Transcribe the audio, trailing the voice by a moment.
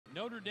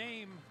Notre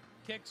Dame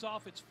kicks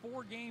off its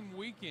 4-game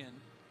weekend.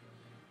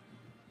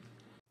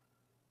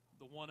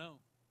 The 1-0.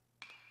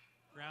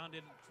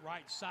 Grounded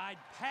right side,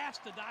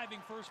 past the diving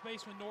first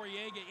baseman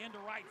Noriega into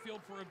right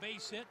field for a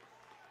base hit.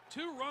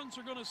 2 runs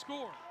are going to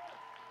score.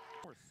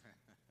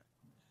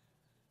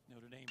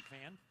 Notre Dame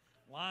fan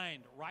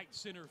lined right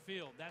center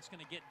field. That's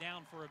going to get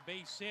down for a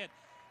base hit.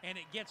 And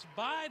it gets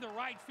by the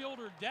right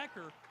fielder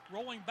Decker,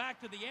 rolling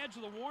back to the edge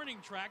of the warning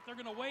track. They're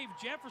going to wave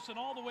Jefferson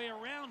all the way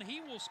around.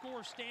 He will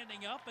score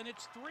standing up, and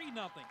it's 3-0.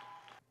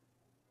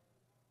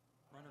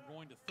 Runner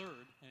going to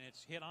third, and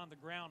it's hit on the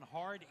ground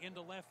hard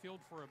into left field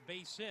for a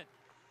base hit.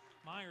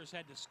 Myers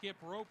had to skip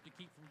rope to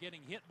keep from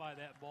getting hit by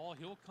that ball.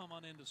 He'll come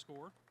on in to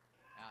score.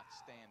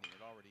 Outstanding,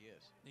 it already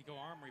is. Nico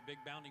Armory, big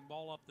bounding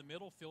ball up the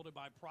middle, fielded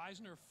by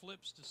Preisner,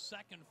 flips to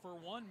second for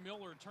 1.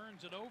 Miller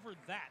turns it over.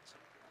 That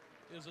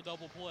is a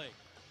double play.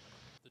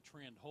 The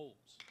trend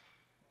holds.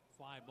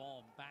 Fly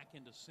ball back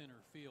into center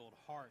field.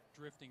 Hart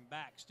drifting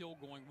back, still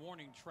going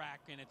warning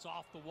track, and it's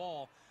off the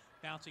wall.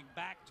 Bouncing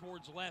back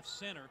towards left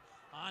center.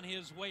 On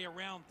his way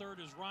around third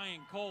is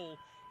Ryan Cole.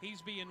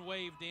 He's being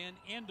waved in.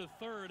 Into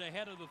third,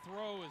 ahead of the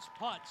throw is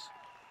Putz.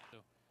 So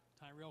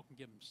Tyrell can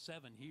give him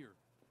 7 here.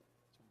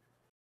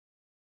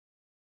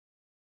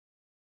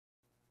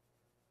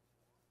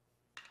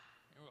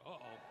 Uh-oh.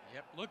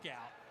 Yep. Look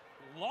out.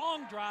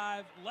 Long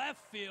drive,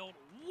 left field,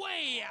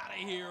 way out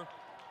of here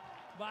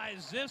by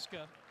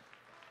Ziska.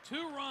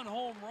 2-run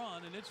home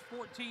run, and it's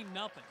 14-0.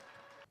 Notre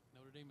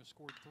Dame has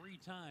scored 3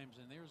 times,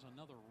 and there's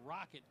another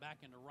rocket back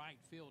into right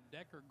field.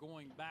 Decker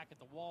going back at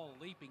the wall,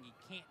 leaping. He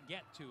can't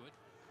get to it.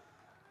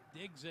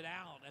 Digs it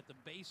out at the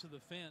base of the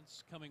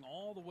fence, coming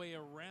all the way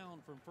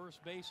around from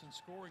first base and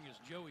scoring is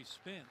Joey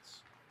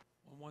Spence.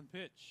 1-1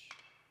 pitch.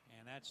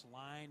 And that's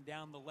lined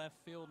down the left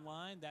field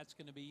line. That's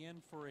going to be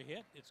in for a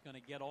hit. It's going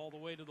to get all the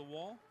way to the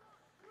wall.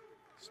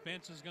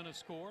 Spence is going to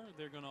score.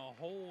 They're going to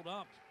hold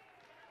up.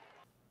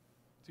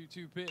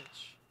 2-2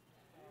 pitch.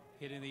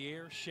 Hit in the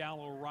air,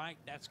 shallow right.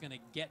 That's going to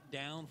get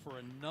down for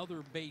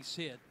another base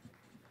hit.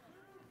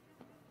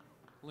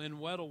 Lynn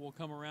Weddle will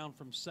come around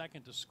from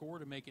second to score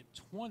to make it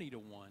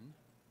 20-1.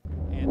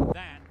 And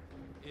that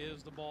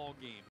is the ball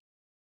game.